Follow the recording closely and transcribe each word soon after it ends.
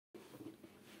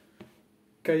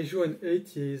Kaiju and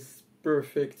 8 is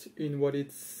perfect in what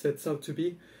it sets out to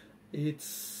be.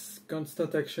 It's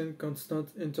constant action, constant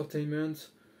entertainment.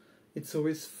 It's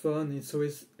always fun.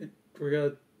 We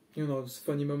got,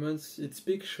 funny moments. It's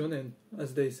big shonen,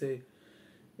 as they say.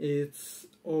 It's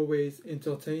always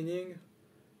entertaining.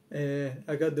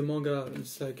 I got the manga.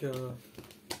 It's like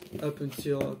up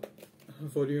until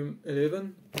volume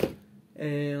 11,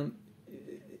 and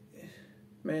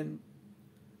man,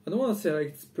 I don't want to say like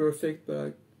it's perfect, but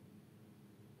like,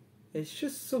 it's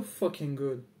just so fucking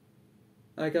good.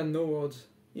 I got no words.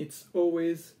 It's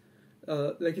always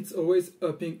it's always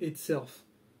upping itself,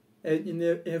 and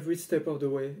in every step of the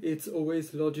way, it's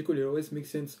always logical. It always makes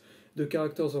sense. The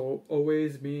characters are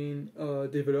always being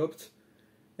developed,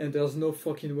 and there's no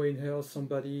fucking way in hell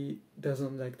somebody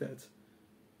doesn't like that.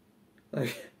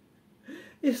 Like,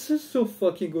 it's just so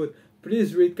fucking good.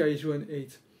 Please read Kaiju and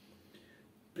 8.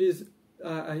 Please,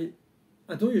 I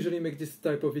don't usually make this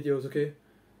type of videos, okay?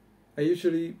 I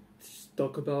usually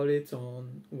talk about it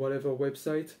on whatever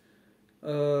website.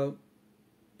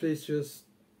 Please just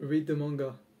read the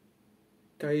manga.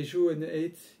 Kaiju and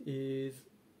 8 is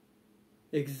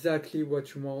exactly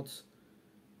what you want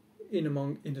in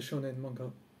the shonen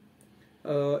manga.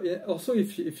 Yeah, also,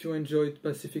 if you enjoyed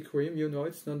Pacific Rim,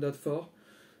 it's not that far.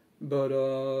 But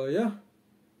yeah,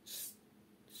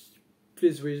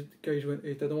 please read Kaiju and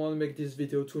 8. I don't want to make this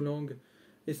video too long.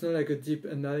 It's not like a deep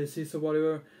analysis or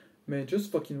whatever. Man,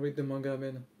 just fucking read the manga,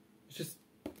 man. Just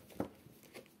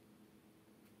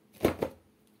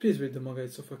please read the manga.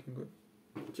 It's so fucking good.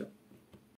 Ciao.